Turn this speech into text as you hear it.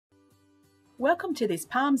Welcome to this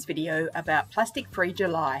PALMS video about Plastic-Free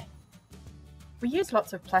July. We use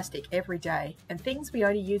lots of plastic every day, and things we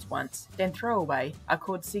only use once, then throw away, are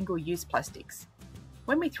called single-use plastics.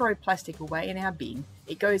 When we throw plastic away in our bin,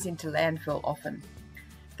 it goes into landfill often.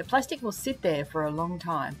 The plastic will sit there for a long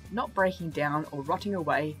time, not breaking down or rotting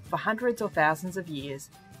away for hundreds or thousands of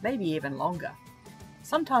years, maybe even longer.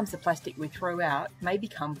 Sometimes the plastic we throw out may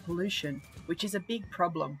become pollution, which is a big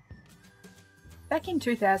problem. Back in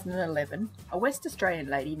 2011, a West Australian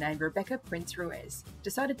lady named Rebecca Prince-Ruiz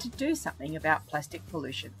decided to do something about plastic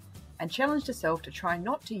pollution and challenged herself to try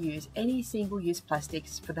not to use any single-use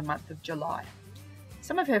plastics for the month of July.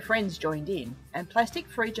 Some of her friends joined in, and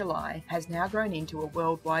Plastic-Free July has now grown into a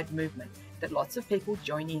worldwide movement that lots of people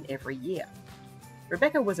join in every year.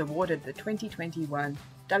 Rebecca was awarded the 2021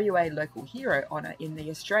 WA Local Hero honour in the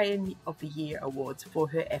Australian of the Year Awards for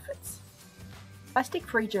her efforts.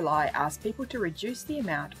 Plastic-Free July asks people to reduce the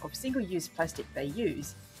amount of single-use plastic they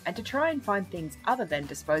use and to try and find things other than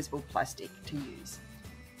disposable plastic to use.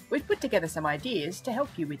 We've put together some ideas to help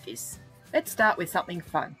you with this. Let's start with something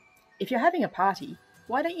fun. If you're having a party,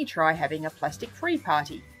 why don't you try having a plastic-free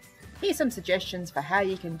party? Here's some suggestions for how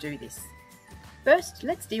you can do this. First,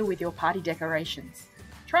 let's deal with your party decorations.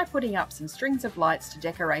 Try putting up some strings of lights to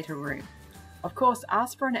decorate a room. Of course,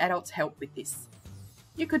 ask for an adult's help with this.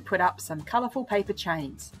 You could put up some colourful paper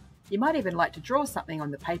chains. You might even like to draw something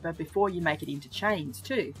on the paper before you make it into chains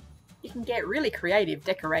too. You can get really creative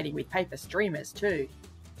decorating with paper streamers too.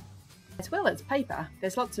 As well as paper,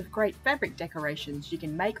 there's lots of great fabric decorations you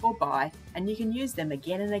can make or buy, and you can use them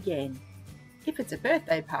again and again. If it's a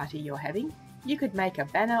birthday party you're having, you could make a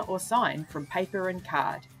banner or sign from paper and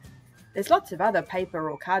card. There's lots of other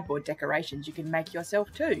paper or cardboard decorations you can make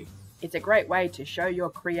yourself too. It's a great way to show your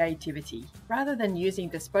creativity. Rather than using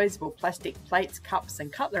disposable plastic plates, cups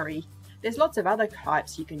and cutlery, there's lots of other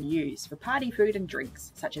types you can use for party food and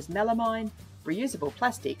drinks, such as melamine, reusable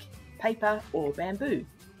plastic, paper or bamboo.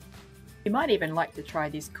 You might even like to try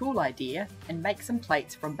this cool idea and make some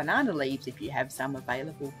plates from banana leaves if you have some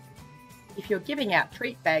available. If you're giving out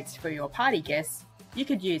treat bags for your party guests, you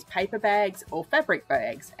could use paper bags or fabric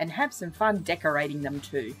bags and have some fun decorating them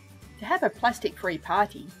too. To have a plastic-free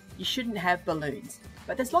party, you shouldn't have balloons,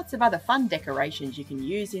 but there's lots of other fun decorations you can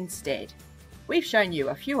use instead. We've shown you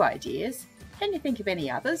a few ideas. Can you think of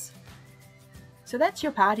any others? So that's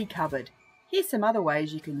your party covered. Here's some other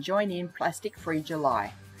ways you can join in Plastic-Free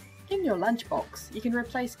July. In your lunchbox, you can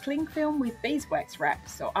replace cling film with beeswax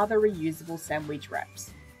wraps or other reusable sandwich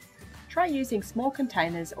wraps. Try using small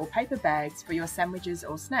containers or paper bags for your sandwiches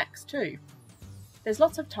or snacks too. There's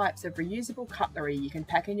lots of types of reusable cutlery you can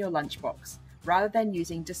pack in your lunchbox, rather than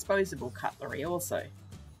using disposable cutlery also.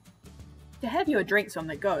 To have your drinks on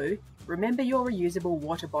the go, remember your reusable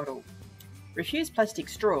water bottle. Refuse plastic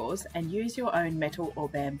straws and use your own metal or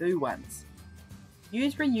bamboo ones.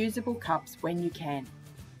 Use reusable cups when you can.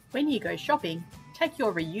 When you go shopping, take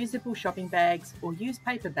your reusable shopping bags or use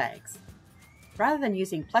paper bags. Rather than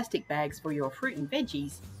using plastic bags for your fruit and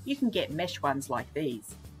veggies, you can get mesh ones like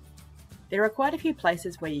these. There are quite a few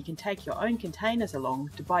places where you can take your own containers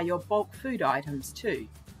along to buy your bulk food items too.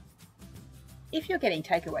 If you're getting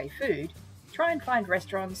takeaway food, try and find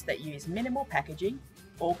restaurants that use minimal packaging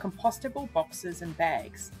or compostable boxes and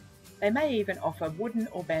bags. They may even offer wooden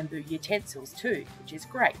or bamboo utensils too, which is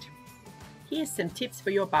great. Here's some tips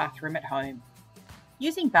for your bathroom at home.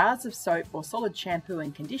 Using bars of soap or solid shampoo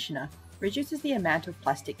and conditioner reduces the amount of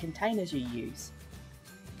plastic containers you use.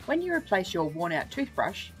 When you replace your worn-out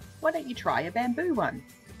toothbrush, why don't you try a bamboo one?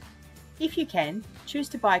 If you can, choose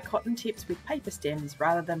to buy cotton tips with paper stems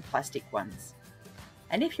rather than plastic ones.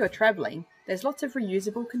 And if you're travelling, there's lots of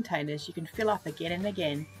reusable containers you can fill up again and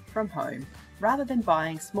again from home, rather than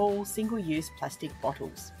buying small single-use plastic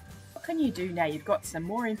bottles. What can you do now you've got some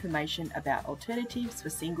more information about alternatives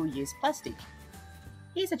for single-use plastic?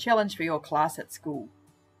 Here's a challenge for your class at school.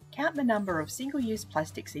 Count the number of single-use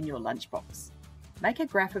plastics in your lunchbox. Make a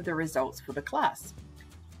graph of the results for the class.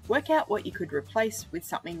 Work out what you could replace with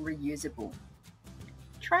something reusable.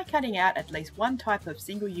 Try cutting out at least one type of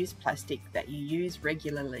single-use plastic that you use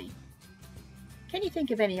regularly. Can you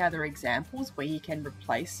think of any other examples where you can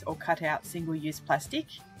replace or cut out single-use plastic?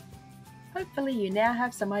 Hopefully you now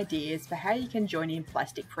have some ideas for how you can join in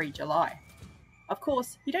Plastic-Free July. Of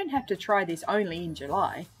course, you don't have to try this only in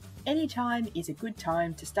July. Any time is a good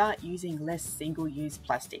time to start using less single-use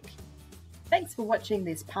plastic. Thanks for watching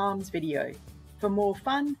this PALMS video. For more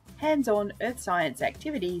fun, hands-on earth science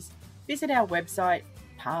activities, visit our website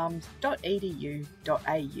palms.edu.au.